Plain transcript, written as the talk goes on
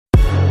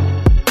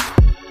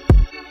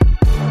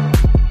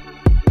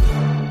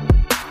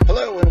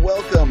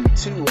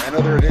to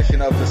another edition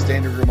of the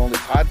Standing Room Only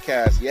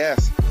podcast.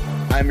 Yes,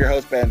 I'm your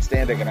host, Ben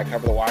Standig, and I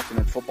cover the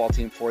Washington football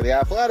team for The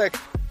Athletic,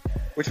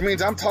 which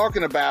means I'm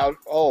talking about,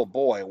 oh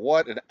boy,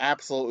 what an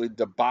absolutely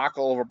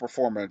debacle of a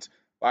performance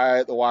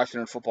by the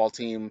Washington football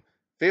team.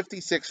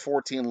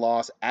 56-14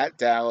 loss at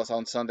Dallas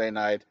on Sunday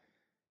night.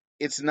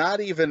 It's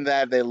not even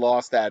that they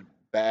lost that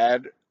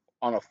bad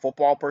on a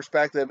football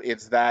perspective.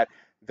 It's that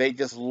they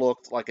just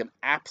looked like an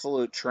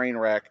absolute train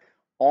wreck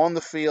on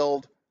the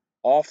field.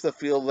 Off the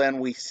field, then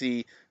we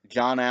see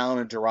John Allen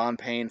and Daron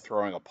Payne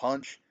throwing a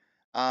punch,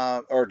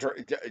 John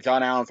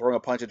Allen throwing a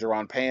punch at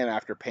Daron Payne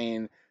after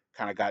Payne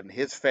kind of got in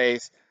his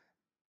face.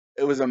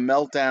 It was a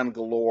meltdown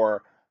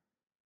galore.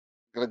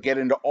 Going to get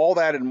into all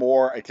that and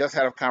more. I just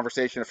had a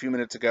conversation a few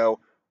minutes ago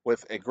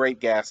with a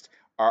great guest,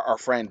 our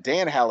friend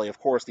Dan Hellie, of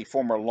course, the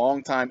former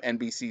longtime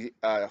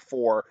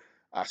NBC4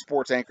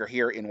 sports anchor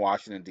here in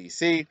Washington,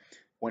 D.C.,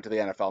 went to the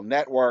NFL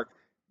Network,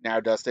 now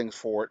does things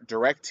for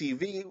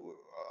DirecTV,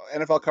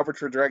 NFL coverage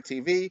for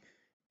DirecTV,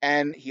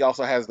 and he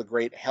also has the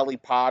great Hellie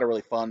Pod, a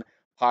really fun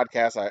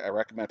podcast I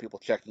recommend people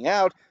checking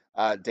out.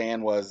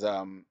 Dan was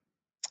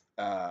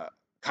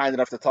kind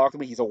enough to talk to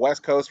me. He's a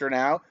West Coaster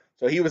now,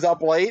 so he was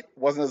up late.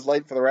 Wasn't as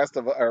late for the rest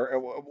of,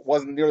 or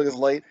wasn't nearly as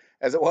late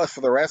as it was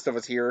for the rest of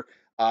us here.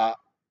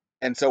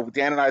 And so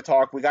Dan and I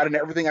talked. We got into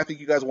everything I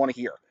think you guys want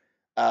to hear.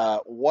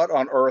 What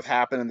on earth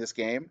happened in this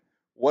game?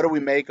 What do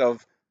we make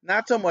of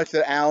not so much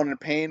that Allen and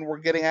Payne were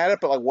getting at it,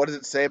 but like what does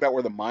it say about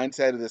where the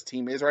mindset of this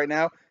team is right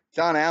now?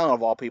 John Allen,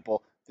 of all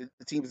people, the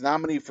team's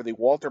nominee for the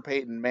Walter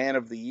Payton Man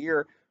of the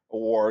Year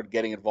award,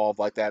 getting involved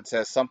like that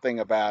says something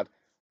about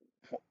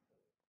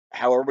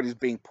how everybody's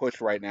being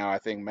pushed right now, I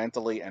think,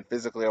 mentally and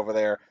physically over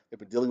there. They've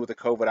been dealing with a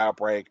COVID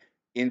outbreak,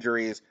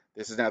 injuries.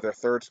 This is now their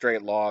third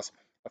straight loss.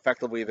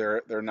 Effectively,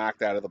 they're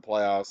knocked out of the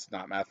playoffs,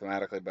 not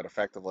mathematically, but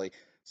effectively.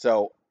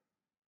 So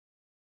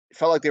it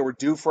felt like they were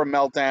due for a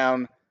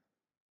meltdown.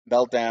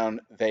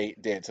 They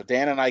did. So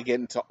Dan and I get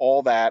into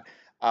all that.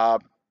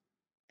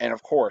 And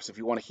of course, if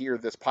you want to hear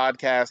this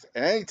podcast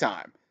at any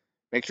time,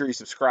 make sure you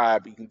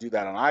subscribe. You can do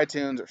that on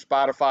iTunes or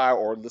Spotify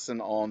or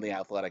listen on the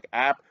Athletic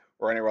app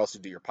or anywhere else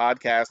you do your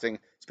podcasting.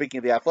 Speaking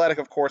of the Athletic,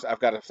 of course, I've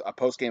got a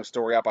post-game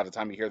story up. By the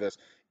time you hear this,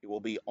 it will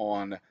be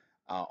on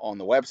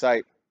the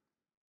website,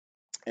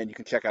 and you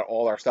can check out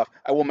all our stuff.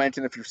 I will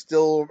mention, if you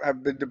still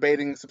have been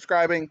debating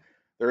subscribing,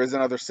 there is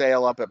another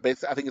sale up. I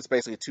think it's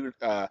basically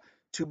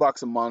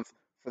 $2 a month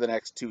for the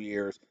next 2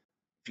 years.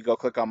 If you go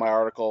click on my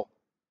article,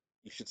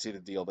 you should see the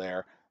deal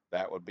there.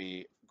 That would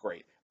be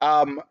great.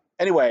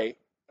 Anyway,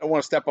 I don't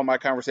want to step on my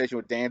conversation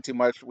with Dan too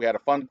much. We had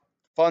a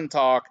fun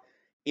talk.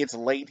 It's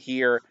late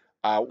here.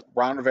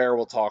 Ron Rivera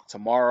will talk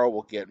tomorrow.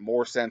 We'll get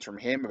more sense from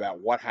him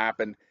about what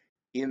happened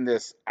in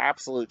this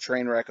absolute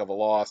train wreck of a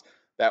loss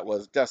that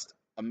was just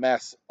a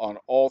mess in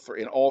all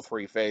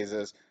three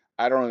phases.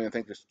 I don't even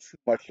think there's too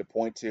much to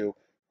point to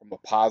from a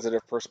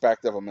positive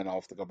perspective. I mean, I'll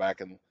have to go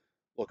back and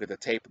look at the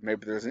tape.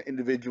 Maybe there's an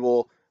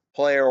individual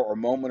player or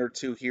moment or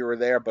two here or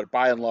there, but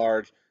by and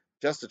large,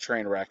 just a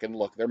train wreck. And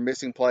look, they're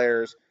missing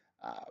players.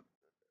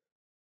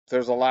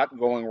 There's a lot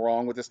going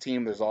wrong with this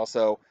team. There's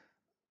also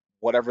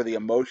whatever the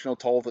emotional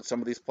toll that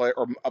some of these players,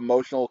 or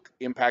emotional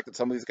impact that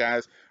some of these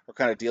guys are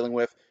kind of dealing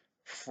with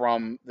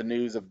from the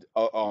news of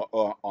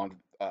on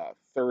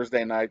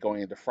Thursday night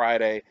going into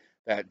Friday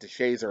that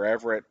DeShazer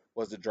Everett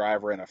was the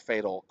driver in a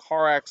fatal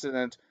car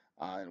accident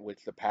in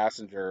which the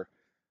passenger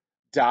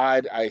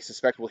died. I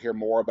suspect we'll hear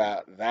more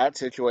about that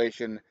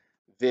situation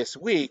this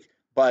week,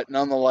 but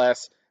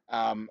nonetheless,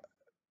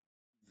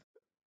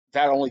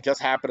 that only just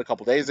happened a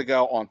couple days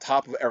ago on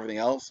top of everything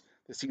else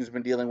this team's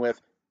been dealing with.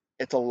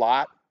 It's a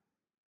lot,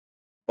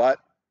 but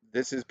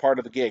this is part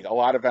of the gig. A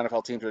lot of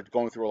NFL teams are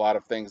going through a lot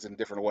of things in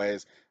different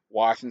ways.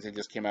 Washington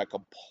just came out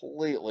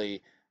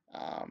completely,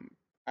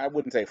 I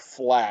wouldn't say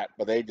flat,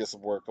 but they just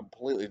were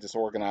completely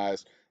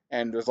disorganized.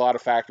 And there's a lot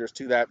of factors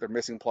to that. They're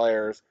missing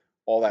players,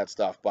 all that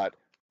stuff, but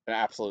an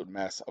absolute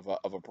mess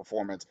of a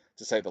performance,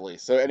 to say the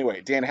least. So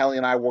anyway, Dan Hellie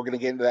and I, we're going to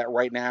get into that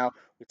right now.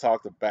 We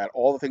talked about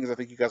all the things I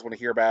think you guys want to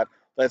hear about.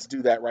 Let's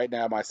do that right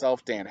now.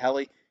 Myself, Dan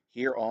Hellie,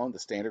 here on the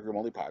Standing Room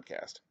Only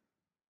podcast.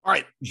 All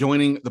right,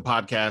 joining the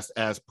podcast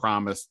as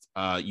promised.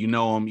 You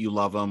know him, you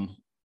love him.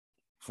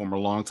 Former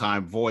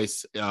longtime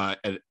voice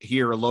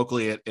here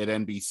locally at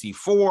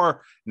NBC4.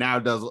 Now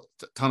does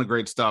a ton of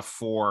great stuff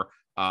for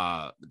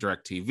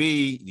DirecTV.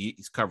 He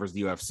covers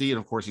the UFC, and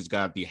of course, he's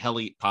got the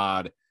Hellie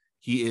Pod.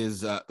 He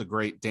is the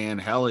great Dan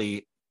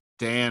Hellie.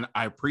 Dan,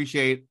 I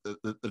appreciate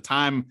the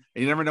time.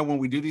 And you never know when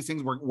we do these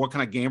things, what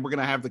kind of game we're going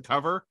to have to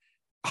cover.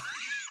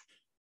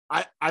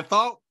 I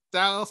thought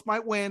Dallas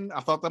might win. I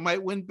thought they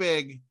might win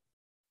big.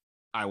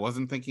 I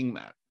wasn't thinking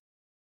that.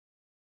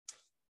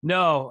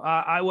 No,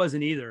 I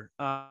wasn't either.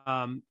 Now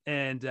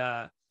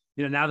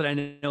that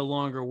I no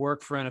longer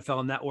work for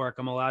NFL Network,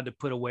 I'm allowed to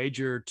put a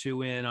wager or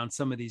two in on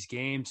some of these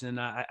games. And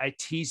I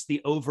teased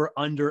the over,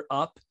 under,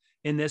 up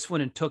in this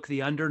one and took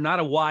the under. Not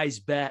a wise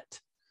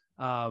bet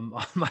on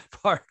my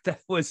part.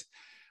 That was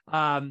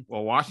well,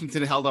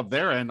 Washington held up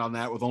their end on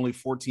that with only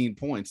 14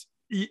 points.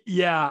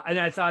 Yeah, and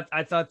I thought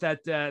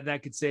that that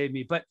could save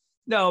me. But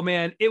No,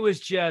 man, it was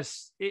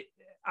just it.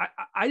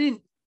 I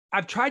didn't.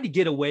 I've tried to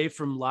get away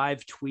from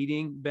live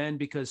tweeting, Ben,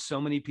 because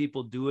so many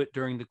people do it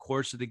during the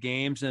course of the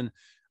games, and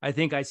I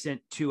think I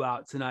sent two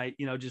out tonight.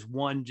 Just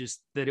one,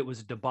 just that it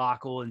was a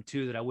debacle, and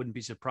two, that I wouldn't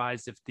be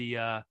surprised if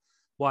the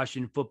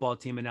Washington football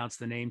team announced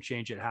the name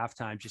change at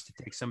halftime just to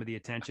take some of the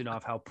attention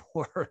off how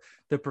poor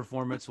the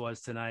performance was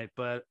tonight.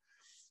 But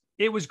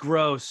it was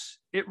gross.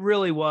 It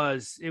really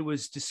was. It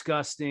was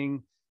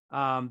disgusting.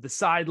 The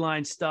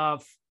sideline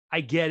stuff,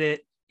 I get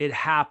it. It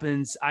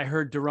happens. I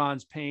heard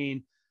Daron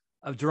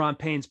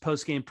Payne's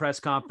post-game press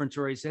conference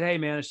where he said, "Hey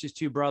man, it's just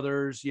two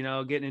brothers,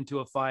 getting into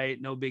a fight.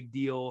 No big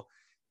deal."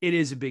 It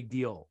is a big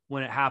deal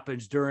when it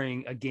happens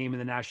during a game in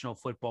the National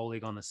Football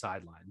League on the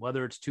sideline,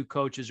 whether it's two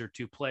coaches or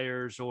two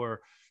players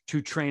or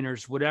two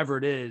trainers, whatever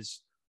it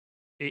is,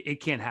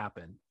 it can't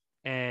happen.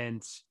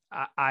 And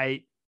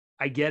I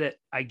get it.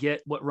 I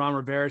get what Ron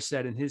Rivera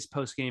said in his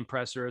post-game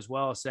presser as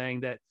well,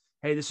 saying that,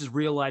 hey, this is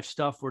real life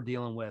stuff we're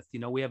dealing with.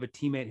 We have a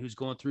teammate who's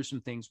going through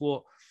some things.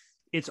 Well,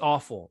 it's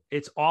awful.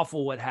 It's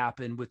awful what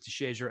happened with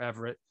DeShazier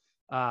Everett.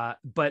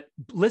 But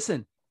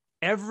listen,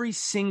 every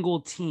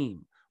single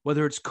team,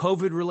 whether it's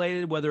COVID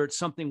related, whether it's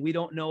something we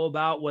don't know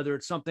about, whether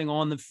it's something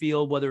on the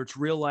field, whether it's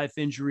real life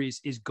injuries,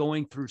 is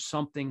going through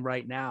something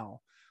right now.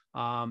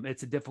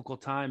 It's a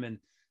difficult time. And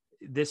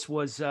this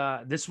was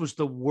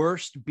the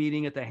worst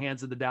beating at the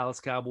hands of the Dallas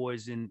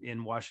Cowboys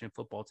in Washington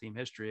football team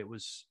history. It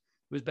was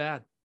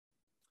bad.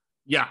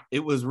 Yeah, it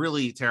was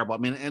really terrible. I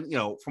mean, and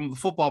from the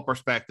football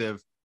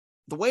perspective,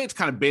 the way it's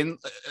kind of been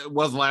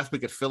was last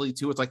week at Philly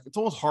too. It's like, it's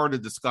almost hard to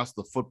discuss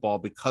the football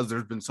because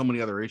there's been so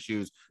many other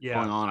issues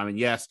going on. I mean,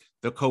 yes,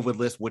 the COVID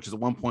list, which is at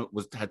one point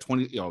had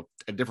 20,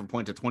 at different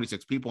points had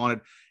 26 people on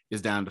it,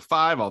 is down to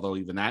 5, although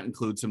even that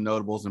includes some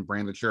notables and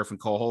Brandon Sheriff and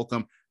Cole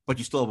Holcomb, but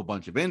you still have a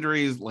bunch of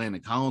injuries.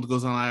 Landon Collins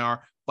goes on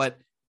IR, but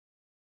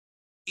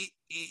it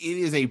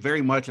is a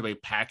very much of a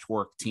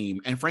patchwork team.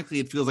 And frankly,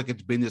 it feels like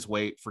it's been this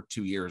way for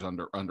 2 years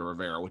under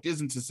Rivera, which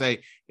isn't to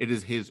say it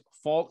is his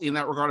fault in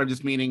that regard. I'm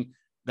just meaning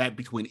that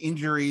between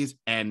injuries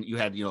and you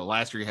had,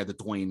 last year you had the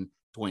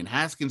Dwayne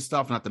Haskins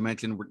stuff, not to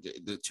mention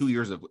the 2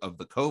 years of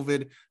the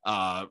COVID,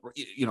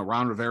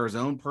 Ron Rivera's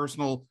own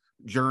personal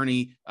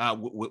journey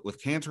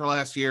with cancer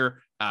last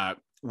year.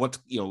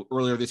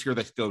 Earlier this year,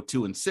 they go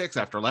 2-6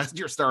 after last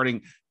year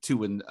starting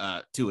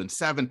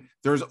 2-7.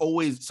 There's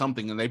always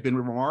something, and they've been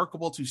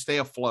remarkable to stay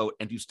afloat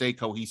and to stay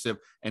cohesive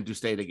and to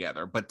stay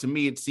together. But to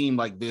me, it seemed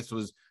like this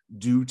was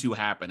due to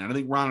happen. And I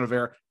think Ron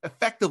Rivera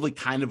effectively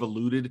kind of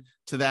alluded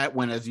to that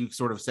when, as you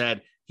sort of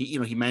said,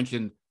 he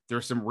mentioned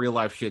there's some real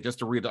life shit. Just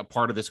to read a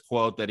part of this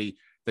quote that he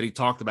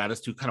talked about as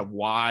to kind of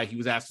why he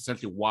was asked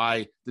essentially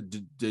why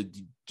the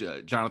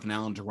Jonathan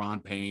Allen,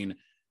 Daron Payne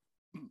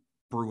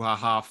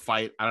brouhaha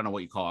fight. I don't know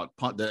what you call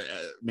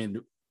it.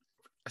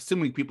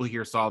 Assuming people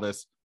here saw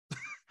this,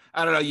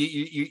 I don't know.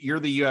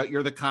 You're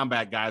the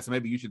combat guy, so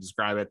maybe you should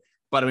describe it.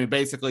 But I mean,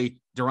 basically,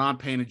 Daron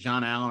Payne and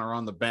John Allen are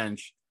on the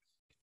bench.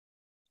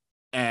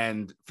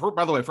 And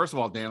by the way, first of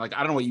all, Dan, I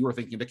don't know what you were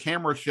thinking. The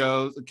camera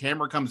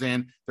comes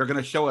in, they're going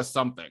to show us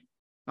something.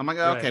 I'm like,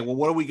 okay, right. Well,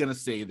 what are we going to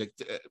see?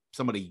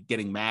 Somebody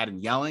getting mad and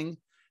yelling?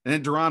 And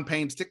then Daron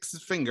Payne sticks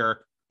his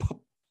finger,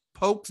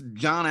 pokes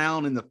John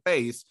Allen in the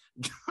face.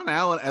 John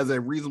Allen, as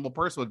a reasonable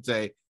person would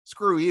say,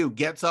 screw you,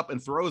 gets up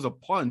and throws a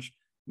punch.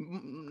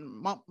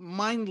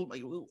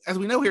 As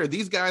we know here,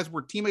 these guys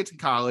were teammates in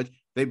college.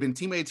 They've been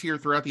teammates here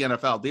throughout the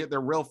NFL.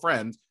 They're real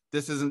friends.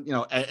 This isn't,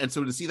 and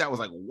so to see that was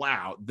like,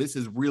 wow, this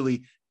is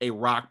really a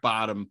rock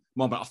bottom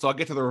moment. So I'll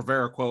get to the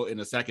Rivera quote in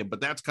a second, but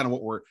that's kind of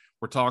what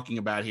we're talking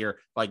about here.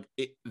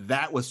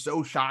 That was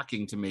so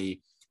shocking to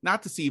me,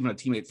 not to see even a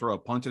teammate throw a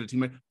punch at a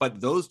teammate,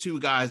 but those two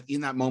guys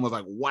in that moment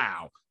was like,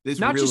 wow, this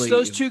not really just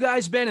those two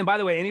guys, Ben. And by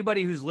the way,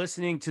 anybody who's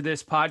listening to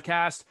this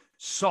podcast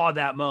saw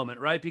that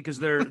moment, right? Because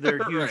they're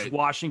huge right.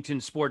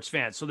 Washington sports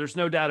fans. So there's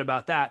no doubt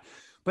about that.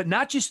 But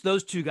not just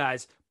those two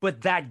guys,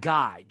 but that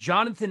guy,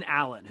 Jonathan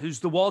Allen, who's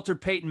the Walter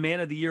Payton Man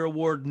of the Year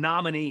Award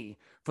nominee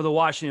for the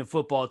Washington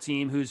football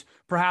team, who's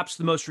perhaps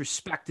the most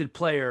respected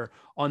player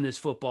on this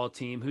football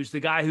team, who's the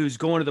guy who's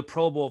going to the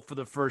Pro Bowl for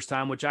the first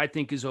time, which I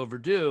think is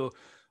overdue.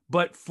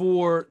 But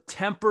for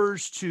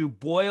tempers to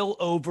boil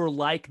over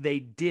like they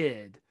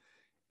did,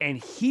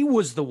 and he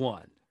was the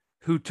one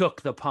who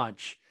took the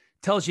punch,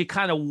 tells you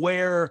kind of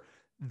where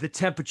the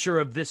temperature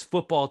of this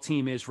football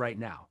team is right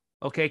now.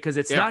 Okay, because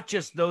it's not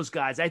just those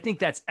guys. I think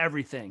that's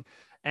everything.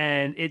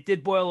 And it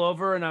did boil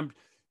over, and I'm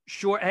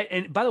sure.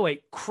 And by the way,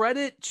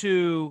 credit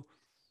to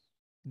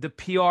the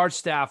PR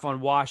staff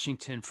on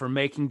Washington for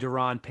making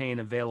Daron Payne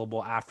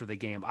available after the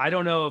game. I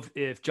don't know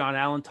if John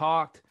Allen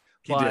talked,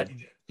 but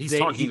he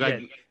did.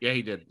 Yeah,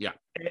 he did. Yeah.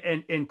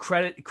 And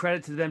credit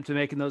to them to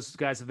making those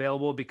guys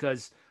available,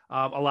 because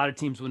a lot of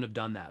teams wouldn't have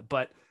done that.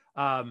 But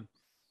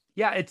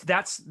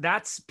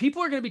that's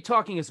people are going to be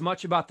talking as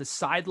much about the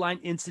sideline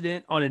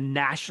incident on a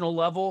national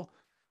level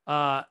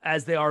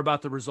as they are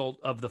about the result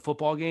of the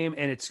football game.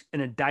 And it's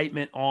an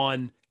indictment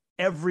on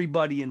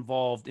everybody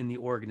involved in the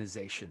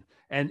organization.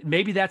 And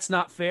maybe that's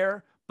not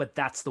fair, but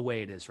that's the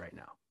way it is right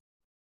now.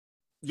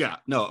 Yeah,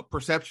 no,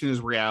 perception is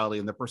reality,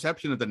 and the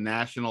perception of the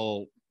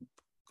national,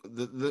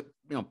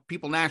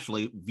 people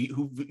nationally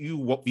who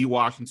view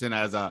Washington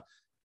as a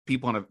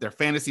people on their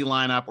fantasy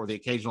lineup or the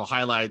occasional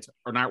highlights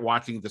are not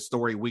watching the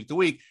story week to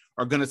week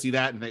are going to see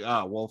that and think,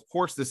 oh, well, of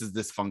course this is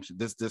dysfunction.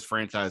 This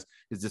franchise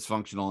is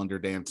dysfunctional under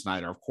Dan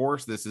Snyder. Of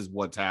course, this is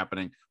what's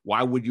happening.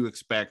 Why would you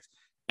expect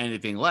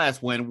anything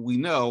less when we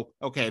know,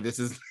 okay, this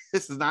is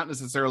not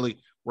necessarily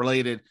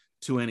related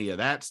to any of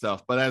that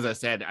stuff. But as I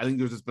said, I think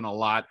there's just been a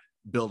lot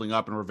building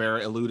up, and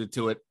Rivera alluded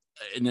to it.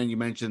 And then you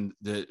mentioned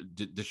the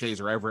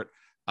DeShazer Everett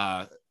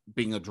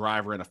being a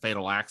driver in a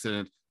fatal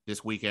accident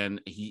this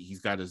weekend. He's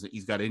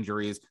got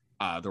injuries.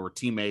 There were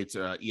teammates.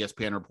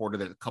 ESPN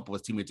reported that a couple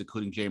of his teammates,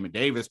 including Jamin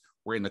Davis,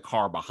 were in the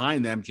car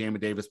behind them.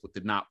 Jamin Davis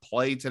did not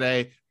play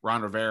today.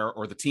 Ron Rivera,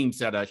 or the team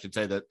said, I should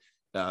say, that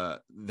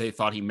they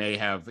thought he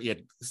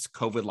had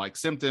COVID-like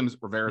symptoms.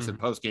 Rivera said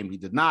post-game he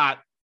did not.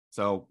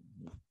 So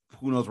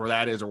who knows where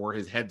that is or where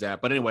his head's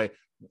at. But anyway,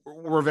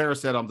 Rivera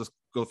said, I'll just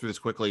go through this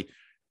quickly.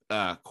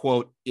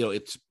 Quote,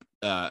 it's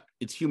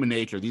human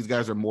nature. These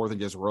guys are more than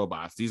just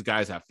robots. These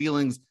guys have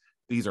feelings.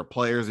 These are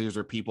players. These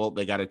are people.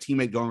 They got a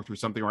teammate going through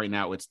something right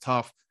now. It's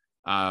tough.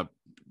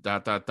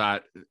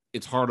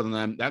 It's hard on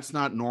them. That's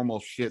not normal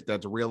shit.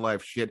 That's real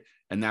life shit.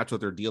 And that's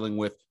what they're dealing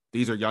with.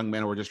 These are young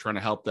men who are just trying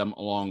to help them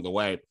along the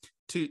way.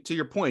 To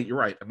your point, you're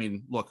right. I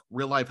mean, look,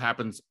 real life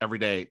happens every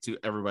day to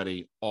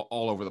everybody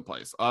all over the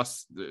place.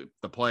 Us,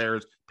 the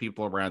players,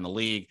 people around the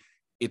league.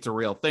 It's a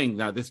real thing.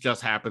 Now, this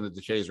just happened at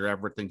the DeShazer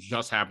Everett thing.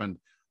 Just happened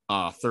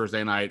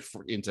Thursday night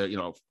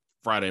into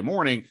Friday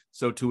morning.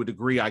 So to a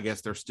degree, I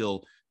guess they're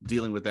still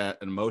dealing with that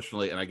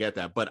emotionally, and I get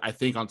that. But I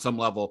think on some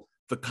level,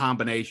 the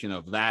combination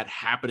of that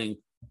happening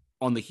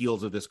on the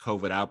heels of this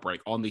COVID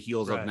outbreak, on the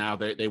heels of now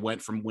they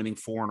went from winning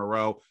 4 in a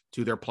row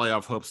to their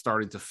playoff hopes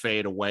starting to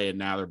fade away, and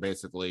now they're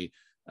basically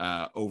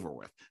over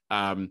with.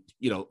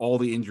 All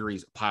the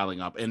injuries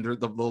piling up, and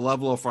the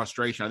level of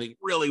frustration, I think,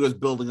 really was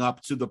building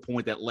up to the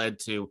point that led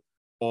to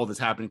all this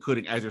happening,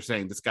 including, as you're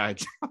saying, this guy,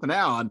 Jonathan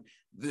Allen,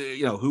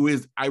 who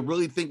is, I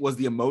really think, was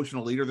the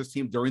emotional leader of this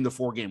team during the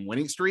 4-game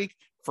winning streak.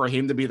 For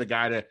him to be the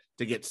guy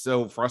to get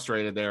so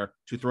frustrated there,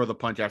 to throw the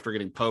punch after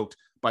getting poked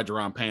by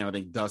Daron Payne, I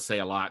think does say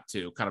a lot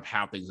to kind of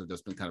how things have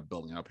just been kind of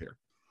building up here.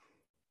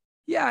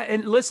 Yeah.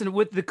 And listen,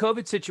 with the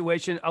COVID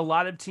situation, a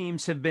lot of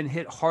teams have been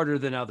hit harder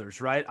than others,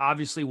 right?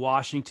 Obviously,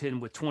 Washington,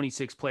 with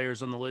 26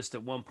 players on the list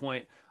at one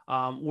point,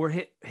 were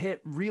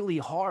hit really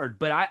hard.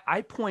 But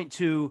I point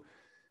to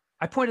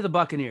the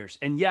Buccaneers,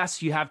 and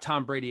yes, you have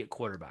Tom Brady at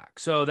quarterback.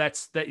 So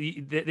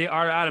they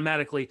are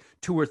automatically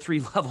 2 or 3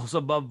 levels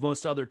above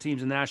most other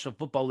teams in the National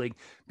Football League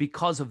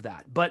because of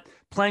that. But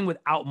playing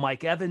without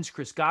Mike Evans,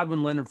 Chris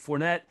Godwin, Leonard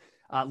Fournette,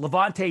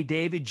 Levante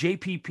David,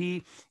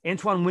 JPP,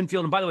 Antoine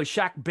Winfield, and by the way,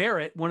 Shaq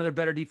Barrett, one of their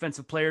better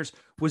defensive players,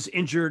 was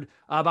injured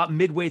about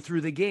midway through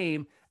the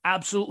game,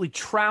 absolutely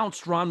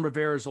trounced Ron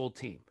Rivera's old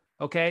team.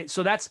 Okay,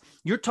 so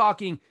you're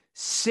talking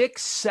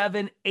 6,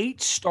 7,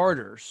 8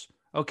 starters.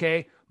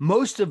 Okay,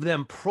 most of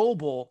them Pro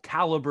Bowl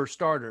caliber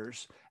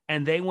starters,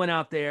 and they went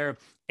out there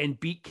and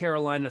beat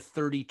Carolina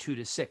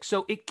 32-6.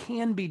 So it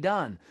can be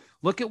done.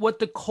 Look at what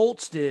the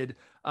Colts did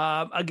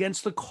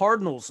against the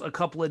Cardinals a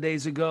couple of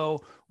days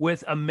ago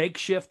with a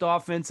makeshift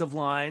offensive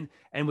line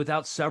and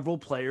without several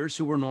players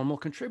who were normal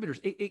contributors.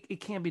 It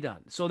can be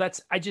done. So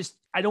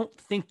I don't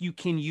think you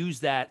can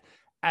use that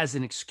as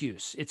an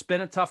excuse. It's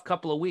been a tough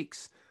couple of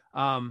weeks,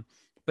 but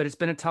it's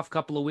been a tough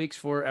couple of weeks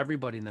for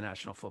everybody in the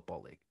National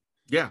Football League.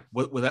 Yeah,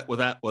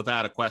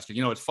 without a question.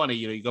 You know, it's funny.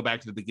 You go back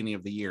to the beginning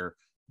of the year.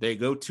 They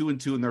go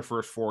 2-2 in their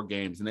first 4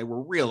 games, and they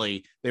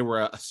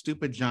were a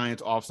stupid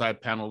Giants offside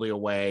penalty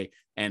away,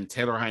 and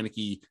Taylor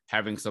Heinicke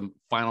having some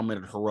final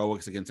minute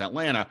heroics against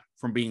Atlanta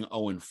from being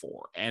 0-4.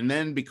 And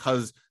then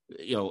because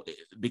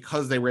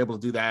they were able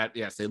to do that,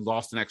 yes, they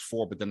lost the next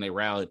 4, but then they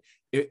rallied.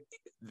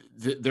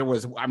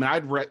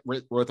 I'd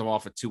wrote them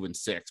off at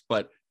 2-6,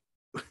 but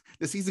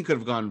the season could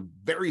have gone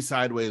very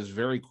sideways,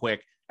 very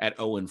quick at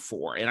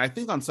 0-4. And I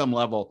think on some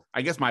level,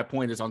 I guess my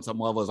point is on some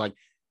level is like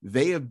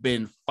they have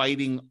been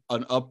fighting I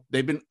don't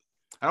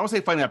want to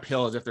say fighting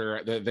uphill as if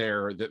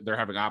they're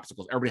having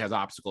obstacles. Everybody has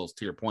obstacles,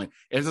 to your point.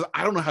 It's just,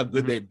 I don't know how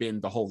good they've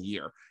been the whole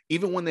year.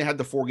 Even when they had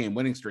the 4-game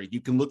winning streak,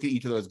 you can look at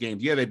each of those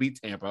games. Yeah, they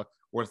beat Tampa,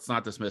 or let's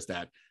not dismiss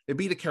that. They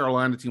beat a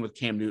Carolina team with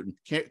Cam Newton.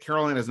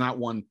 Carolina has not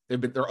won. They're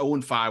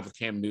 0-5 with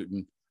Cam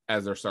Newton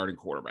as their starting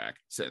quarterback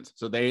since.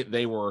 So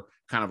they were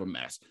kind of a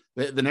mess.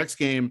 The next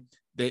game,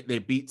 they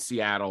beat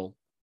Seattle.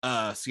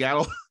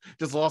 Seattle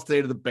just lost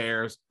today to the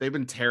Bears. They've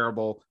been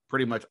terrible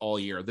pretty much all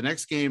year. The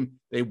next game,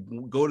 they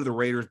go to the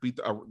Raiders, beat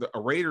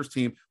a Raiders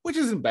team, which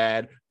isn't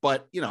bad,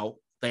 but they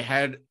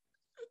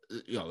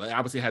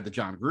obviously had the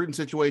John Gruden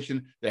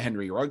situation, the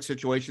Henry Ruggs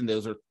situation.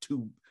 Those are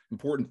 2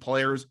 important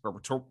players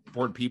or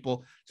important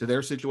people to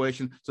their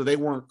situation. So they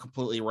weren't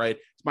completely right.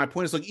 So my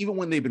point is, like, even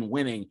when they've been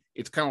winning,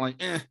 it's kind of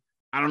like,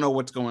 I don't know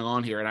what's going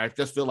on here. And I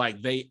just feel like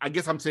I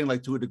guess I'm saying,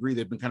 like, to a degree,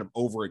 they've been kind of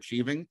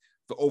overachieving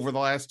over the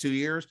last 2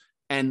 years.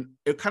 And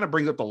it kind of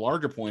brings up the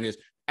larger point is,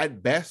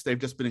 at best, they've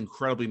just been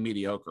incredibly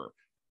mediocre.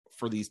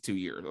 for these 2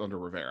 years under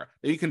Rivera.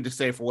 You can just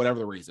say for whatever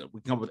the reason,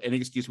 we can come up with any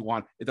excuse we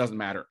want. It doesn't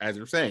matter. As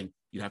you're saying,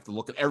 you have to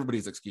look at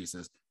everybody's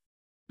excuses.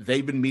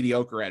 They've been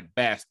mediocre at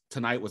best.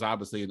 Tonight was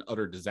obviously an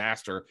utter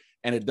disaster.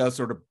 And it does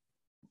sort of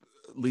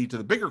lead to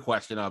the bigger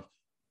question of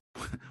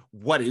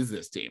what is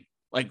this team?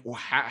 Like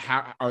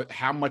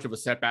how much of a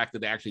setback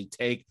did they actually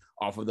take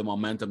off of the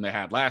momentum they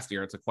had last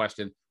year? It's a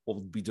question we'll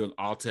be doing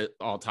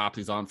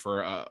autopsies on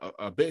for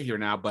a bit here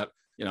now. But,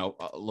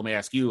 let me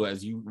ask you,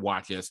 as you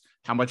watch this,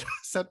 how much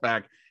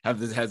setback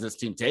has this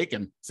team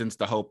taken since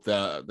the hope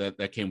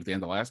that came at the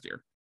end of last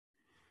year?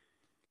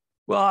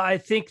 Well, I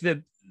think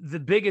the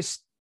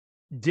biggest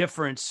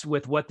difference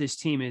with what this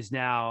team is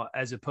now,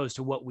 as opposed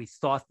to what we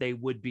thought they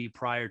would be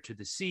prior to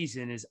the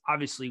season, is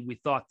obviously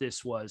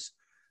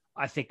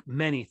I think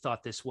many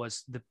thought this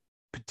was the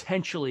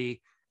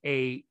potentially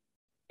a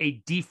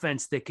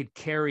defense that could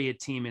carry a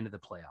team into the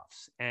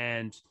playoffs.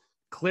 And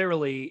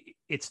clearly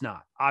it's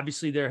not.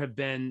 Obviously there have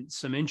been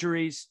some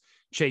injuries.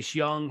 Chase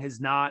Young has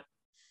not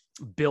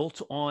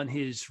built on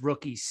his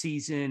rookie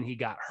season. He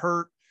got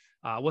hurt.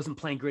 Wasn't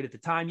playing great at the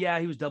time. Yeah,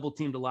 he was double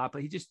teamed a lot,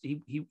 but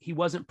he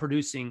wasn't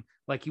producing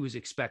like he was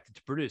expected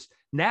to produce.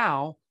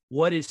 Now,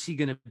 what is he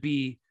going to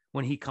be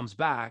when he comes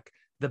back?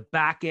 The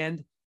back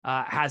end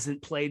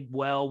hasn't played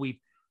well.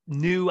 We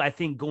knew, I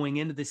think, going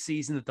into the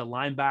season that the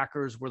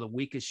linebackers were the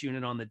weakest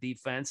unit on the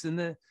defense, and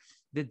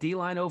the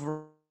D-line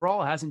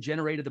overall hasn't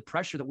generated the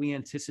pressure that we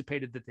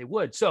anticipated that they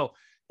would. So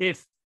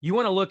if you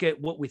want to look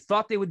at what we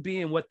thought they would be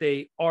and what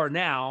they are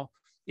now,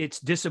 it's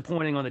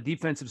disappointing on the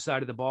defensive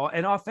side of the ball.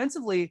 And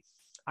offensively,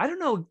 I don't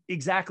know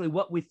exactly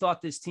what we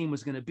thought this team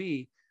was going to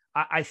be.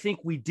 I think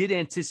we did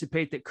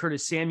anticipate that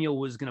Curtis Samuel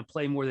was going to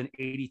play more than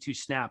 82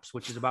 snaps,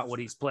 which is about what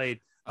he's played.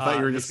 I thought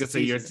you were just going to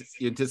say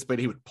you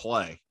anticipated he would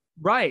play.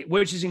 Right,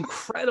 which is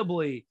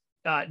incredibly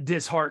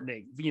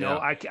disheartening.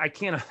 I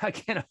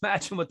can't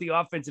imagine what the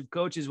offensive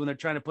coaches, when they're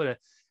trying to put a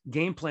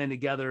game plan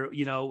together,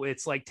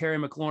 it's like Terry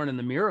McLaurin and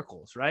the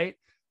Miracles, right?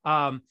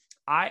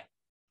 I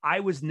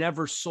was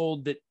never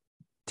sold that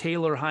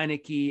Taylor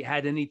Heinicke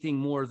had anything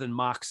more than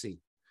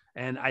moxie.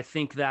 And I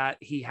think that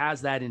he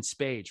has that in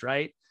spades,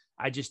 right?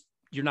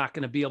 You're not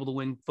going to be able to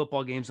win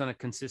football games on a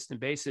consistent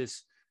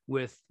basis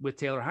with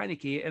Taylor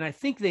Heinicke. And I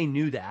think they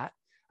knew that.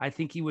 I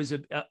think he was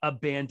a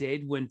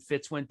Band-Aid when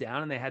Fitz went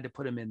down and they had to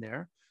put him in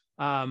there.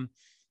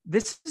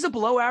 This is a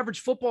below average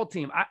football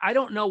team. I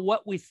don't know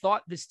what we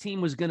thought this team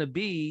was going to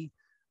be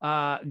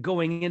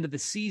going into the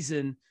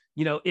season,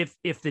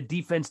 if the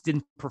defense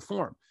didn't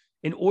perform.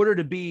 In order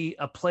to be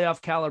a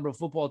playoff caliber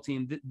football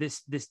team,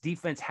 this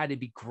defense had to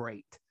be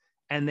great.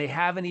 And they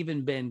haven't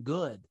even been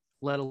good,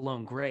 let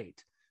alone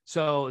great.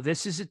 So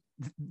this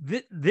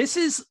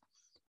is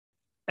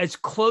as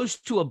close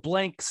to a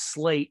blank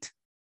slate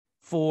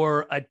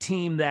for a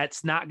team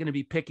that's not going to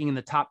be picking in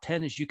the top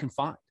 10 as you can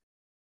find.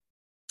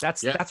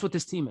 That's what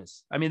this team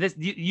is. I mean, this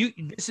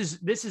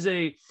is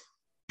a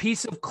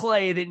piece of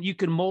clay that you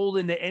can mold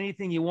into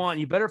anything you want.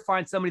 You better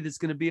find somebody that's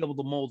going to be able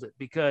to mold it,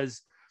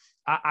 because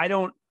I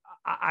don't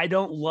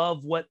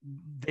love what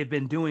they've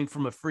been doing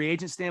from a free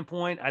agent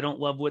standpoint. I don't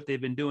love what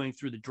they've been doing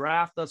through the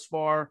draft thus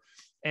far.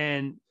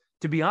 And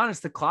to be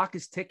honest, the clock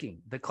is ticking.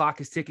 The clock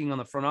is ticking on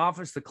the front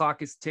office. The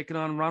clock is ticking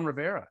on Ron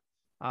Rivera.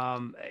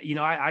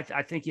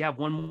 I think you have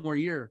one more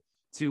year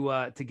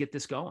to get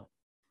this going.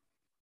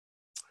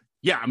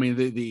 Yeah, I mean,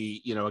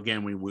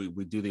 again,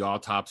 we do the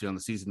autopsy on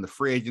the season. The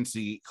free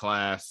agency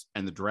class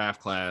and the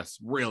draft class,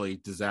 really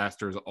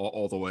disasters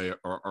all the way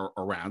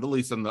around, at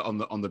least on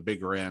the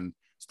bigger end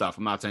stuff.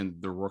 I'm not saying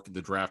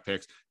the draft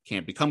picks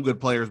can't become good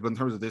players, but in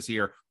terms of this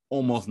year,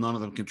 almost none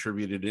of them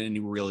contributed in any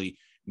really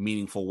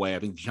meaningful way. I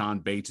think John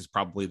Bates is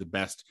probably the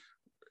best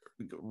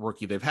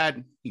rookie they've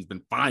had. He's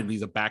been fine, but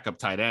he's a backup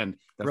tight end.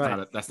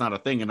 That's not a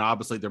thing. And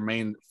obviously their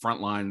main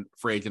frontline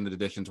free agent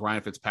additions,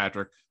 Ryan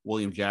Fitzpatrick,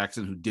 William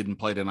Jackson, who didn't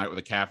play tonight with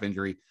a calf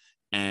injury,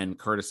 and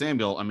Curtis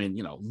Samuel. I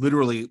mean,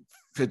 literally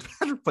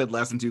Fitzpatrick played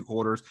less than 2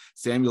 quarters.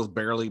 Samuel's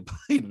barely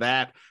played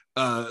that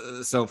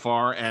so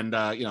far. And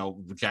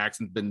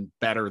Jackson's been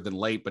better than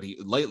lately, but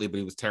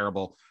he was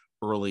terrible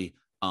early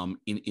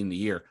in the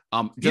year.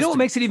 What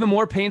makes it even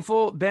more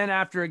painful, Ben,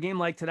 after a game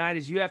like tonight,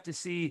 is you have to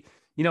see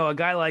a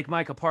guy like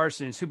Micah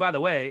Parsons, who, by the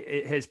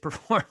way, has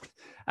performed,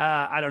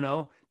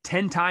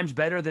 10 times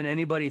better than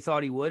anybody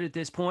thought he would at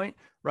this point,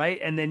 right?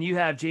 And then you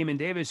have Jamin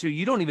Davis, who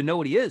you don't even know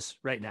what he is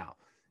right now.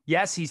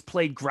 Yes, he's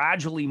played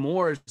gradually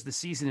more as the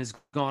season has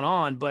gone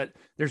on, but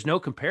there's no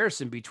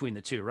comparison between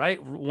the two,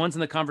 right? One's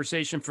in the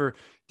conversation for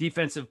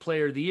Defensive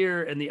Player of the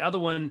Year, and the other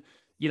one,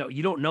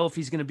 you don't know if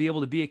he's going to be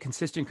able to be a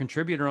consistent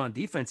contributor on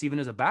defense, even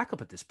as a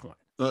backup at this point.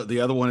 The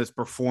other one has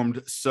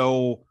performed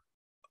so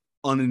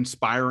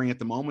uninspiring at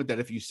the moment that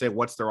if you say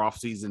what's their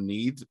offseason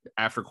needs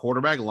after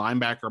quarterback,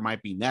 linebacker might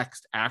be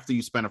next. After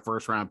you spend a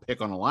first round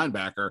pick on a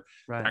linebacker,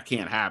 right, that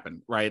can't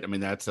happen, right? I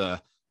mean, that's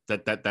a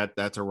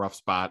rough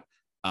spot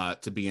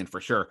to be in for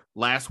sure.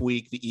 Last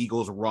week the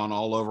Eagles run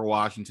all over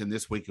Washington.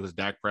 This week it was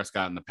Dak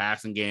Prescott in the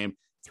passing game,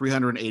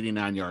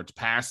 389 yards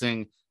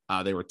passing.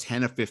 They were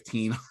 10 of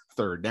 15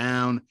 third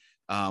down.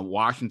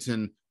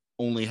 Washington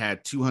only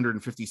had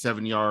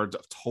 257 yards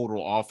of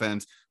total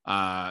offense.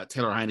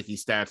 Taylor Heinicke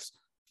stats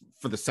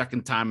for the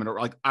second time. And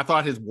like, I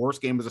thought his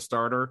worst game as a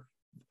starter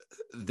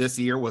this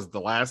year was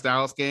the last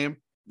Dallas game.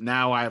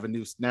 Now I have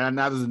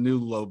now there's a new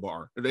low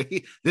bar.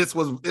 This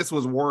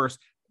was worse.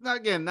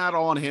 Again, not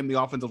all on him.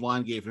 The offensive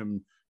line gave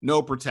him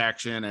no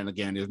protection. And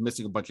again, he was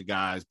missing a bunch of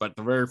guys, but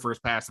the very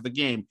first pass of the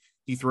game,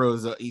 he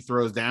throws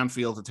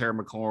downfield to Terry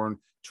McLaurin.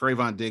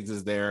 Trayvon Diggs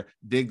is there.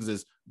 Diggs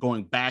is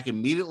going back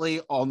immediately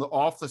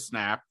off the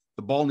snap.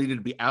 The ball needed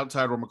to be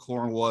outside where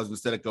McLaurin was.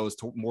 Instead, it goes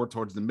more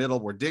towards the middle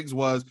where Diggs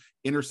was.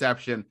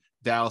 Interception.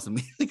 Dallas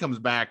immediately comes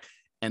back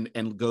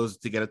and goes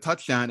to get a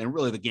touchdown. And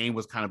really the game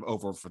was kind of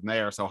over from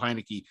there. So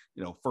Heinicke,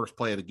 first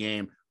play of the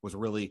game was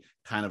really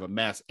kind of a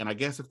mess. And I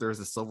guess if there's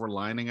a silver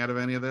lining out of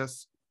any of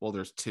this, well,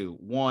 there's two.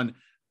 One,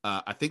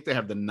 I think they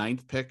have the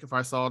 9th pick, if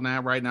I saw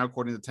right now,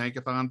 according to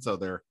Tankathon. So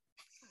they're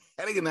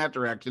heading in that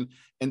direction.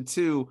 And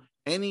two,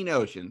 any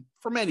notion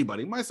from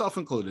anybody, myself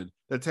included,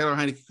 that Taylor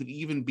Heinicke could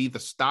even be the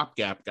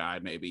stopgap guy,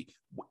 maybe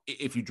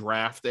if you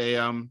draft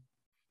a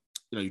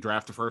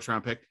first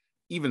round pick,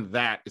 even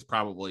that is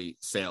probably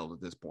sailed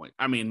at this point.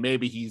 I mean,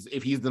 maybe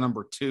if he's the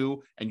number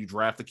 2 and you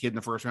draft the kid in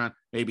the first round,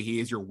 maybe he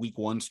is your week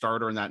 1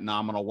 starter in that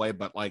nominal way.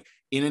 But like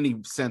in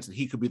any sense that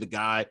he could be the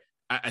guy,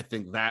 I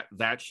think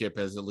that ship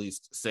has at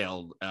least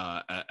sailed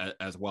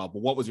as well.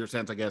 But what was your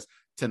sense, I guess,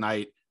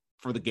 tonight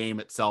for the game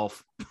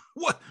itself?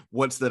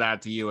 What stood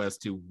out to you as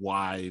to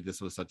why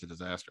this was such a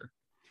disaster?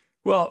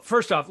 Well,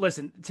 first off,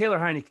 listen, Taylor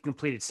Heinicke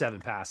completed 7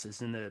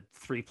 passes in the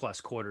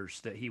 3+ quarters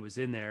that he was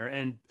in there.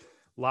 And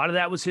a lot of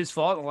that was his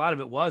fault. And a lot of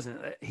it wasn't.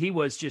 He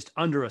was just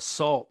under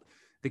assault.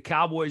 The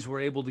Cowboys were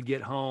able to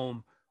get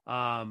home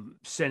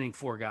sending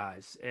 4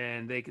 guys,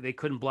 and they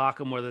couldn't block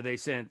them, whether they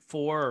sent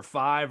 4 or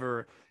 5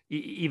 or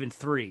even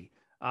 3.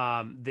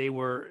 They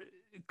were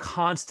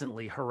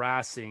constantly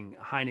harassing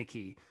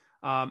Heinicke.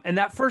 And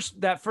that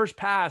first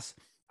pass,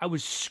 I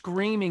was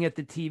screaming at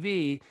the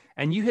TV,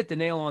 and you hit the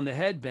nail on the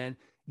head, Ben.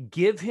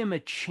 Give him a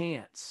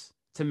chance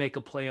to make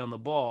a play on the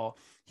ball.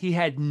 He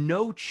had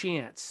no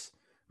chance,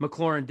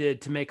 McLaurin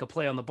did, to make a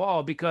play on the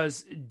ball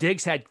because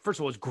Diggs had, first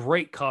of all, it was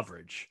great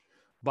coverage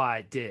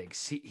by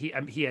Diggs. He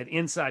had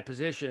inside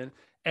position,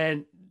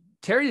 and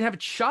Terry didn't have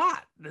a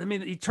shot. I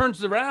mean, he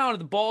turns around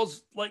and the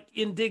ball's like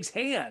in Diggs'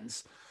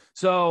 hands.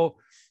 So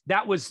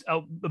that was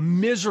a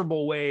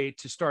miserable way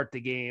to start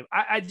the game.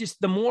 I just,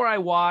 the more I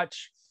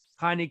watch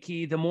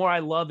Heinicke, the more I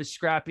love his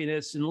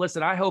scrappiness. And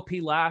listen, I hope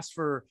he lasts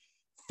for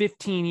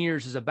 15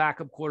 years as a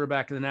backup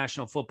quarterback in the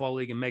National Football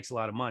League and makes a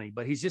lot of money,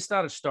 but he's just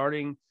not a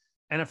starting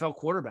NFL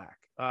quarterback.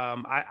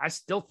 I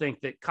still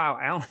think that Kyle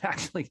Allen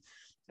actually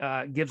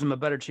gives him a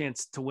better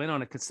chance to win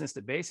on a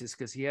consistent basis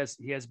because he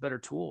has better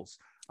tools.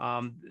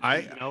 When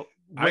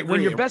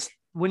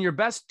your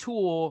best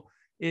tool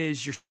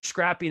is your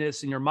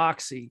scrappiness and your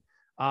moxie,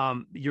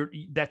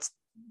 that's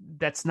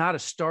not a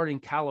starting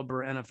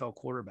caliber NFL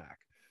quarterback.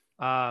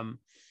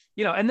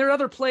 And there are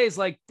other plays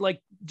like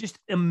just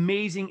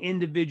amazing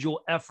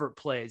individual effort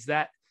plays.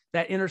 That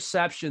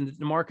interception that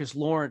DeMarcus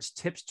Lawrence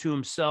tips to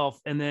himself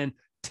and then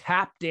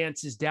tap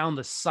dances down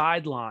the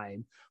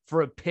sideline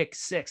for a pick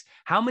 6.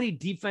 How many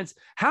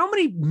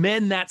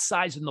men that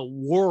size in the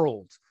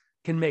world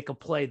can make a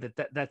play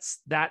that's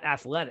that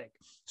athletic?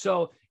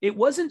 So it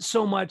wasn't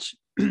so much.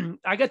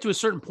 I got to a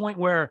certain point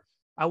where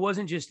I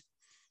wasn't just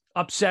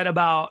upset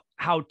about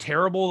how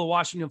terrible the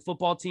Washington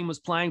football team was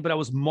playing, but I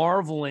was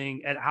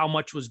marveling at how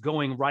much was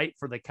going right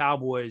for the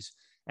Cowboys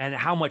and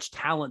how much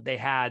talent they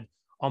had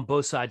on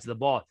both sides of the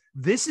ball.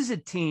 This is a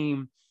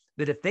team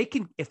that if they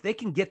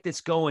can get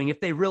this going, if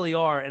they really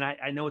are, and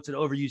I know it's an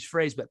overused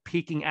phrase, but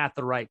peaking at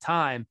the right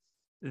time,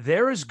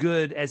 they're as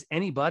good as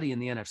anybody in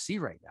the NFC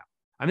right now.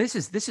 I mean,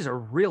 this is a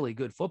really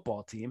good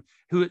football team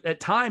who at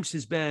times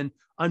has been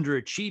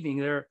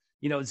underachieving.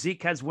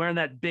 Zeke has wearing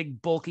that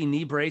big bulky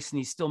knee brace and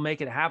he's still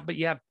making it happen. But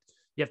you have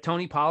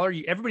Tony Pollard.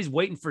 Everybody's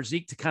waiting for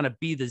Zeke to kind of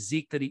be the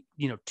Zeke that he,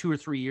 2 or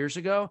 3 years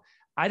ago.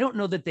 I don't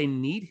know that they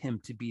need him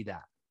to be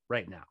that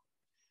right now.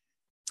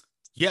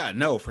 Yeah,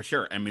 no, for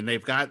sure. I mean,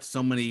 they've got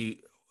so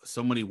many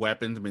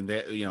weapons. I mean,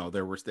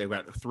 they've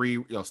got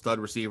 3 stud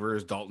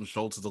receivers. Dalton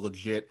Schultz is a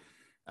legit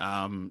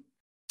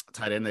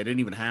tight end. They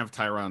didn't even have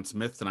Tyron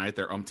Smith tonight,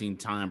 their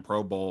umpteen-time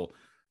Pro Bowl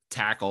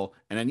tackle.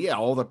 And then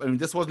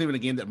this wasn't even a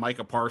game that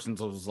Micah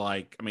Parsons was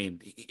like, I mean,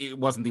 it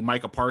wasn't the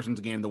Micah Parsons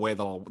game the way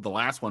the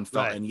last one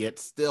felt, right. And yet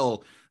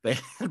still they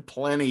had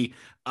plenty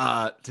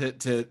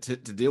to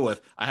deal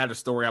with. I had a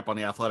story up on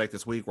The Athletic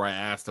this week where I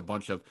asked a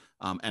bunch of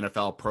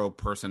NFL pro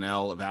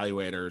personnel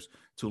evaluators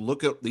to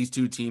look at these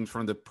two teams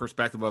from the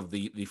perspective of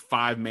the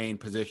 5 main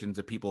positions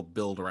that people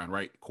build around,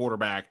 right?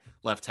 Quarterback,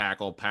 left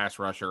tackle, pass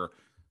rusher,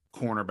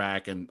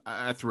 cornerback, and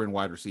I threw in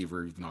wide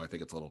receiver, even though I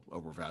think it's a little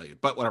overvalued,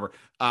 but whatever.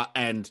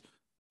 And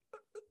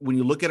when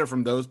you look at it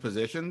from those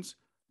positions,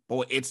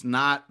 boy, it's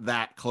not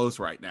that close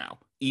right now.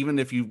 Even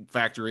if you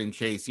factor in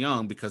Chase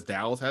Young, because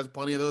Dallas has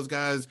plenty of those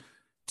guys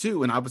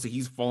too. And obviously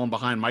he's falling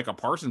behind Micah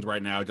Parsons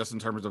right now, just in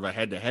terms of a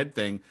head-to-head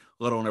thing,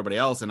 let alone everybody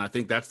else. And I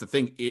think that's the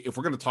thing. If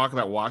we're going to talk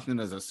about Washington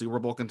as a Super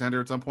Bowl contender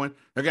at some point,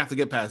 they're going to have to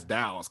get past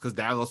Dallas, because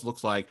Dallas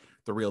looks like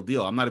the real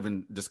deal. I'm not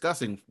even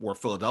discussing where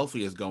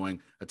Philadelphia is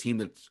going, a team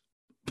that's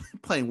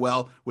playing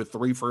well with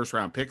 3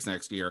 first-round picks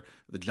next year.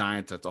 The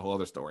Giants, that's a whole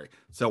other story.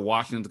 So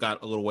Washington's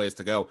got a little ways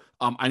to go.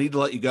 I need to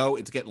let you go.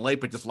 It's getting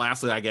late, but just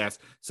lastly, I guess.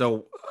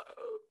 So,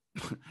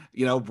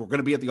 we're going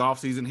to be at the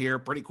offseason here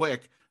pretty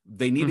quick.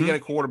 They need to get a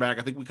quarterback.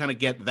 I think we kind of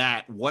get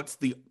that.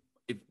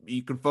 If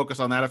you can focus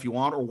on that if you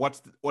want, or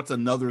what's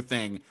another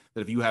thing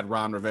that if you had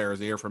Ron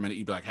Rivera's ear for a minute,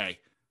 you'd be like, hey,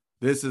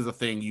 this is a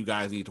thing you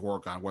guys need to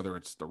work on, whether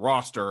it's the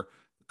roster,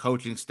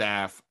 coaching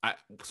staff,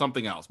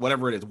 something else,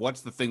 whatever it is.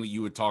 What's the thing that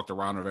you would talk to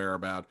Ron Rivera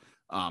about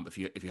if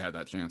you had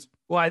that chance?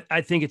 Well,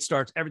 I think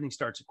everything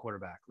starts at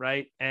quarterback,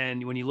 right?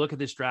 And when you look at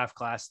this draft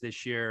class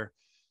this year,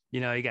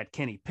 you got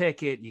Kenny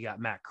Pickett, you got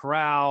Matt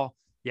Corral,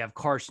 you have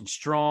Carson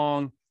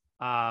Strong.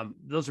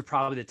 Those are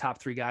probably the top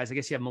 3 guys. I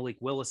guess you have Malik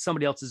Willis.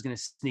 Somebody else is going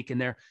to sneak in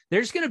there.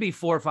 There's going to be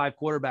 4 or 5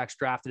 quarterbacks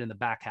drafted in the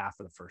back half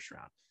of the first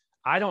round.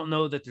 I don't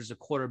know that there's a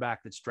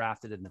quarterback that's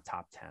drafted in the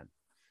top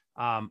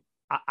 10.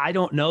 I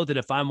don't know that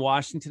if I'm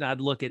Washington,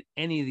 I'd look at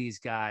any of these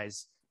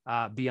guys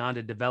beyond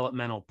a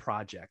developmental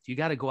project. You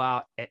got to go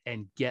out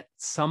and get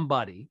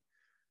somebody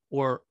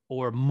or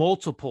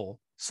multiple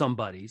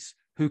somebodies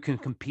who can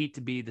compete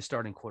to be the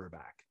starting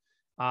quarterback.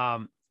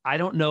 I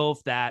don't know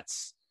if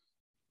that's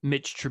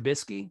Mitch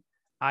Trubisky.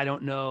 I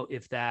don't know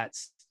if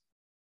that's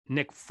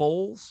Nick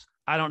Foles.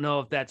 I don't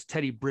know if that's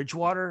Teddy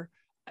Bridgewater.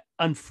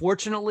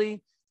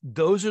 Unfortunately,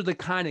 those are the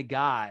kind of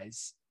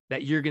guys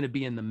that you're going to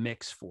be in the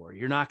mix for.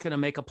 You're not going to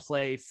make a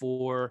play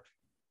for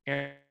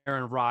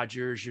Aaron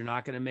Rodgers. You're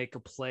not going to make a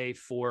play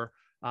for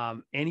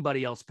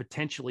anybody else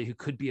potentially who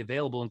could be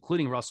available,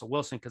 including Russell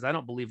Wilson, because I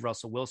don't believe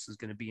Russell Wilson is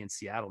going to be in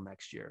Seattle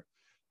next year.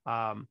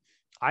 I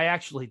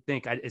actually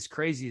think, as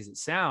crazy as it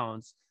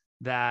sounds,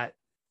 that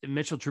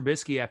Mitchell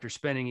Trubisky, after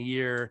spending a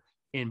year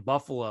in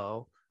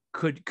Buffalo,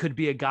 could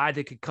be a guy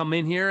that could come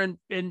in here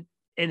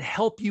and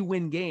help you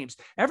win games.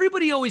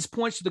 Everybody always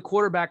points to the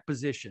quarterback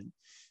position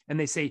and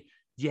they say,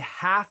 you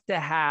have to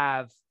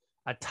have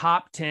a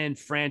top 10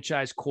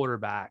 franchise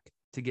quarterback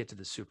to get to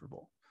the Super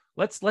Bowl.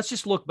 Let's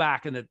just look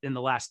back in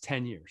the last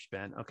 10 years,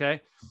 Ben.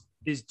 Okay.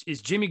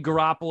 Is Jimmy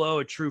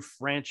Garoppolo a true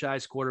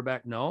franchise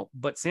quarterback? No,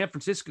 but San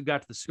Francisco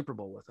got to the Super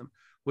Bowl with him.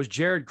 Was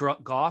Jared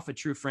Goff a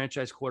true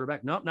franchise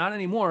quarterback? No, not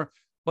anymore,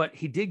 but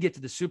he did get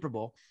to the Super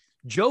Bowl.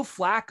 Joe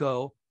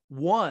Flacco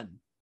won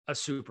a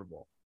Super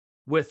Bowl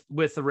with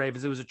the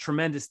Ravens. It was a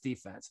tremendous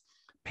defense.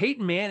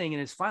 Peyton Manning in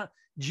his final,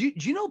 do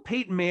you know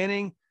Peyton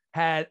Manning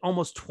had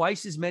almost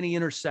twice as many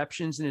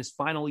interceptions in his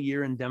final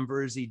year in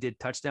Denver as he did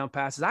touchdown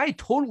passes? I had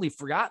totally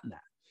forgotten that.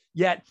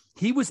 Yet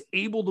he was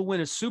able to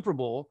win a Super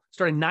Bowl,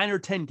 starting 9 or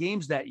 10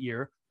 games that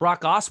year.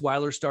 Brock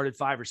Osweiler started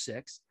 5 or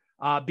 6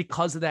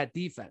 because of that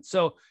defense.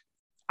 So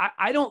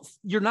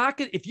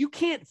if you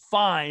can't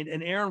find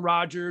an Aaron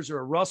Rodgers or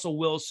a Russell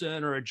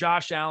Wilson or a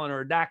Josh Allen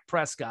or a Dak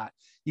Prescott,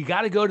 you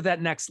got to go to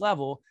that next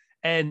level.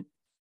 And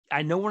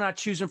I know we're not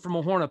choosing from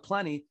a horn of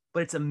plenty,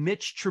 but it's a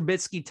Mitch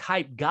Trubisky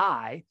type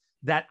guy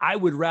that I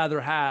would rather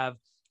have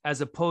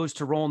as opposed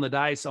to rolling the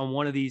dice on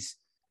one of these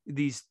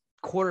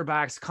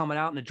quarterbacks coming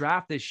out in the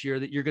draft this year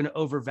that you're going to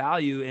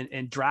overvalue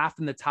and draft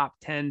in the top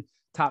 10,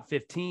 top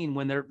 15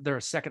 when they're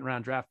a second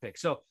round draft pick.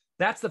 So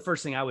that's the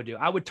first thing I would do.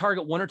 I would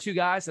target 1 or 2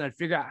 guys and I'd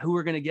figure out who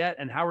we're going to get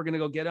and how we're going to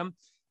go get them.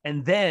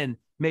 And then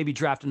maybe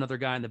draft another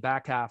guy in the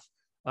back half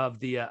of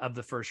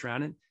the first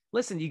round. And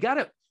listen, you got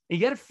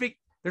to figure,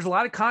 there's a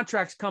lot of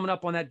contracts coming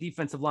up on that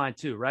defensive line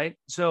too, right?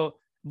 So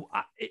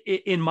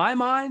in my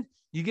mind,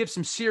 you give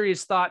some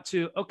serious thought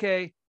to,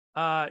 okay,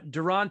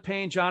 Daron,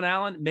 Payne, John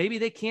Allen, maybe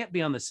they can't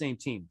be on the same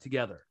team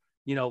together,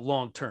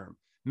 long term.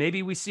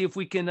 Maybe we see if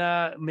we can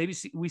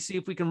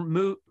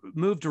move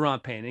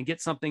Daron Payne and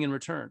get something in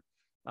return.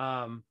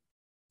 And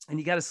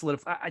you got to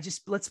solidify.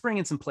 Let's bring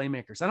in some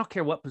playmakers. I don't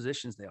care what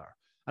positions they are.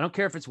 I don't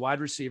care if it's wide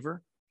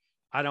receiver.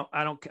 I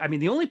mean,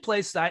 the only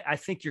place I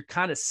think you're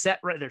kind of set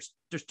right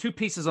there's 2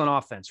 pieces on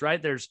offense,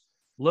 right? There's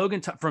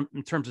Logan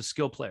in terms of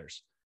skill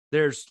players.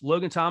 There's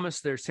Logan Thomas.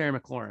 There's Terry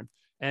McLaurin,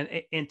 and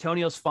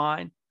Antonio's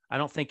fine. I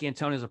don't think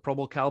Antonio's a Pro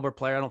Bowl caliber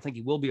player. I don't think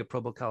he will be a Pro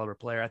Bowl caliber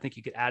player. I think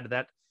you could add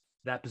to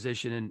that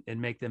position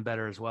and make them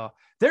better as well.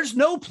 There's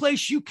no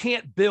place you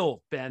can't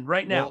build, Ben,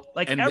 right now.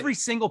 Every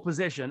single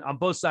position on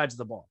both sides of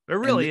the ball. It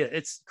really is.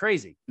 It's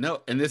crazy.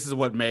 No, and this is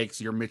what makes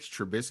your Mitch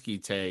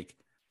Trubisky take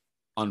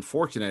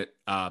unfortunate,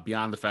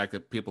 beyond the fact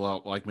that people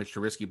don't like Mitch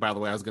Trubisky. By the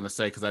way, I was going to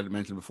say, because I didn't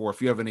mention before,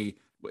 if you have any,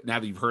 now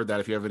that you've heard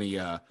that, if you have any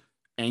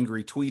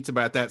angry tweets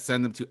about that,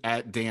 send them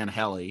to @Dan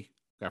Hellie.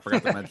 I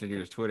forgot to mention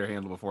your Twitter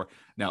handle before.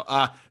 No,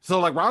 so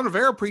like Ron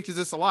Rivera preaches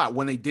this a lot.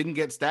 When they didn't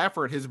get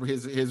Stafford,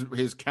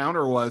 his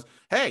counter was,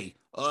 "Hey,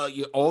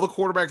 all the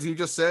quarterbacks you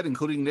just said,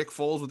 including Nick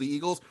Foles with the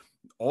Eagles,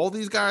 all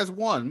these guys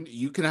won.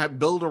 You can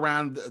build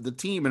around the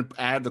team and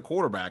add the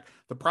quarterback."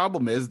 The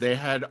problem is they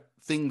had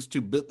things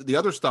to build. The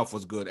other stuff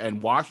was good.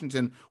 And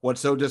Washington,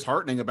 what's so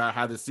disheartening about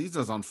how this season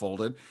has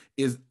unfolded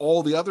is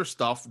all the other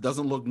stuff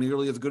doesn't look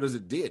nearly as good as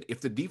it did.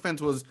 If the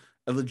defense was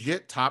a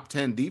legit top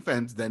 10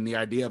 defense, then the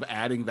idea of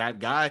adding that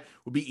guy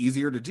would be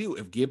easier to do.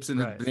 If Gibson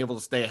had been able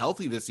to stay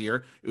healthy this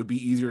year, it would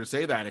be easier to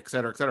say that, et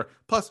cetera, et cetera.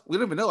 Plus, we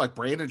don't even know, like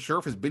Brandon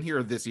Scherf has been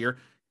here this year.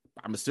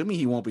 I'm assuming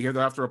he won't be here.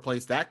 They'll have to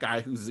replace that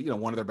guy who's,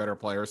 one of their better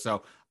players.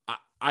 So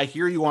I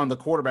hear you on the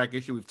quarterback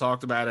issue. We've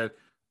talked about it.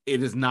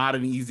 It is not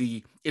an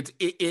easy,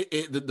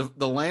 the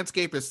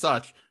landscape is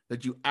such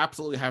that you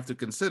absolutely have to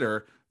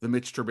consider the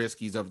Mitch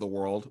Trubisky's of the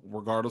world,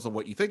 regardless of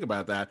what you think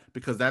about that,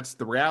 because that's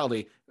the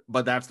reality.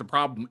 But that's the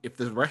problem. If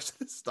the rest of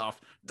this stuff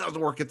doesn't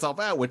work itself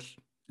out, which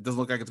it doesn't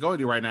look like it's going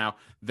to right now,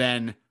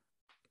 then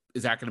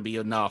is that going to be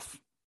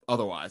enough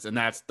otherwise? And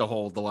that's the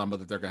whole dilemma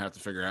that they're going to have to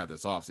figure out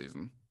this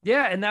offseason.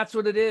 Yeah, and that's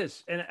what it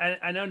is. And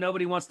I know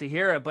nobody wants to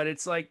hear it, but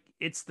it's like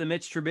it's the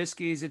Mitch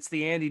Trubisky's, it's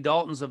the Andy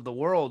Daltons of the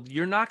world.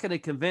 You're not going to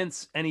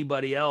convince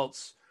anybody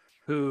else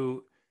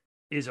who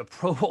is a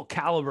Pro Bowl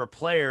caliber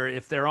player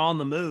if they're on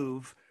the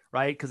move,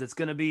 right? Because it's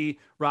going to be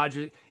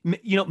Roger.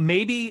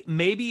 Maybe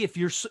if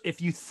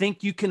you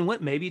think you can win,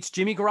 maybe it's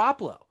Jimmy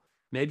Garoppolo.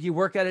 Maybe you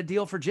work out a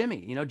deal for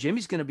Jimmy.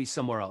 Jimmy's going to be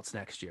somewhere else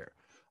next year.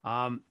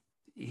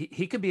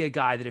 He could be a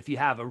guy that if you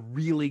have a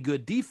really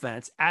good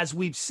defense, as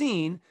we've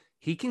seen,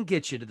 he can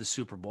get you to the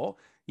Super Bowl.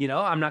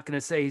 I'm not going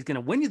to say he's going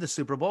to win you the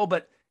Super Bowl,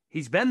 but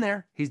he's been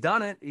there. He's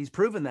done it. He's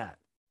proven that.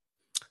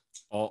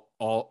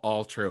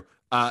 All true.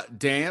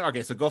 Dan,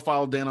 okay, so go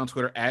follow Dan on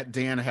Twitter at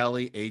Dan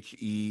Hellie,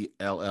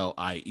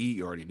 Hellie.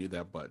 You already knew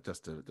that, but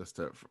just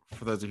to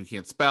for those of you who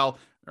can't spell,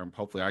 or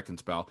hopefully I can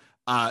spell.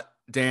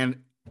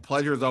 Dan,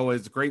 pleasure as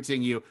always. Great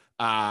seeing you.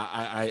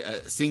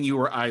 Seeing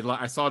you.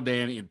 I saw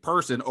Dan in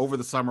person over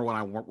the summer when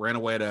I ran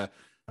away to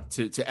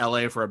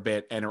LA for a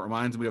bit, and it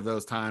reminds me of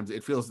those times.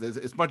 It feels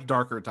it's much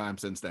darker time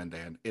since then,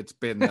 Dan. It's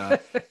been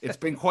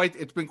quite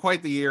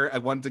the year.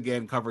 Once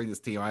again covering this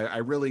team. I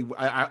really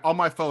on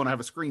my phone I have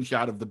a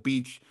screenshot of the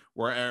beach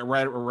where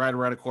right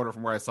around a corner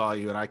from where I saw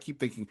you, and I keep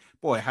thinking,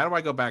 boy, how do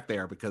I go back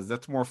there? Because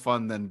that's more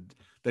fun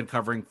than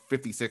covering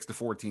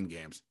 56-14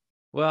 games.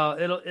 Well,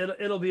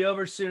 it'll be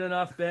over soon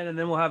enough, Ben, and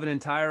then we'll have an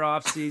entire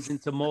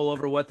offseason to mull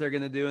over what they're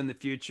going to do in the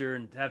future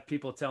and have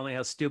people tell me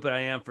how stupid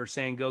I am for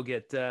saying go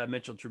get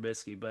Mitchell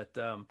Trubisky. But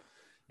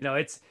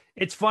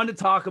it's fun to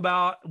talk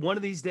about. One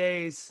of these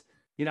days,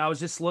 I was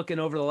just looking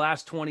over the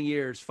last 20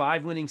 years,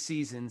 5 winning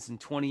seasons in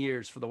 20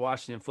 years for the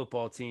Washington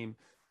football team.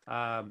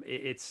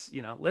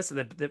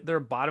 Listen, they're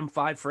a bottom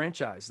 5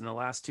 franchise in the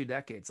last 2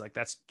 decades. Like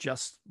that's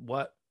just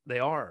what they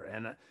are,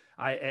 and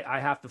I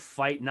have to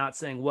fight not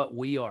saying what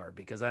we are,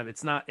 because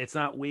it's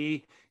not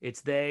we, it's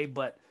they.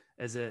 But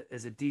as a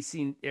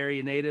DC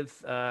area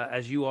native,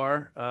 as you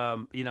are,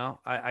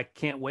 I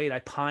can't wait. I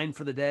pine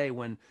for the day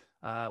when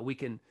we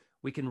can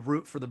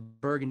root for the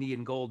burgundy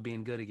and gold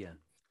being good again.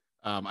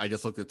 I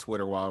just looked at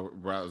Twitter while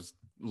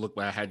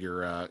I had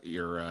your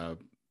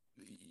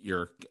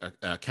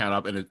account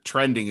up, and it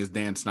trending is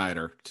Dan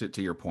Snyder.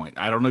 To your point,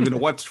 I don't even know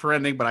what's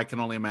trending, but I can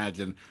only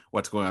imagine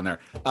what's going on there.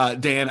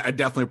 Dan, I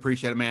definitely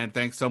appreciate it, man.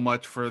 Thanks so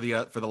much for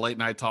the late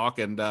night talk.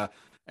 And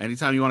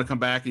anytime you want to come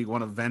back, you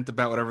want to vent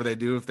about whatever they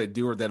do, if they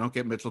do or they don't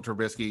get Mitchell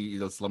Trubisky,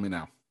 just let me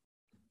know.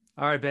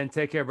 All right, Ben.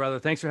 Take care, brother.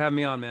 Thanks for having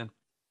me on, man.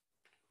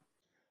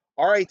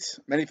 All right.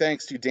 Many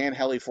thanks to Dan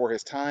Hellie for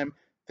his time.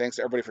 Thanks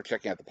to everybody for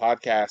checking out the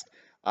podcast.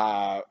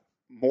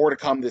 More to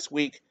come this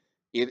week.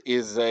 It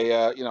is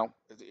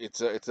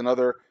it's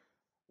another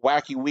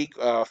wacky week.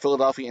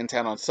 Philadelphia in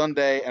town on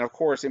Sunday, and of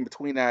course, in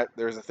between that,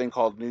 there's a thing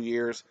called New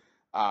Year's.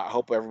 I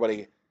hope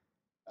everybody.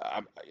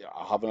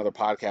 I'll have another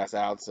podcast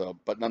out.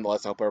 But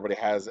nonetheless, I hope everybody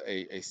has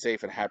a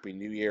safe and happy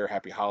New Year,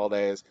 happy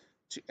holidays,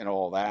 and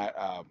all that.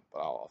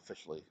 I'll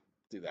officially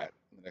do that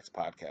in the next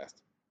podcast,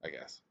 I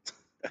guess.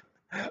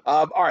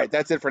 All right,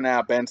 that's it for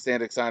now. Ben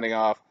Standig signing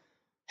off.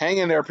 Hang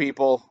in there,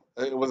 people.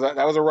 That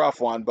was a rough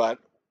one, but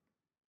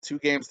 2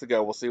 games to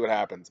go. We'll see what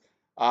happens.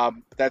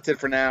 That's it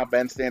for now.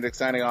 Ben Standig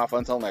signing off.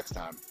 Until next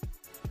time.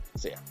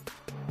 See ya.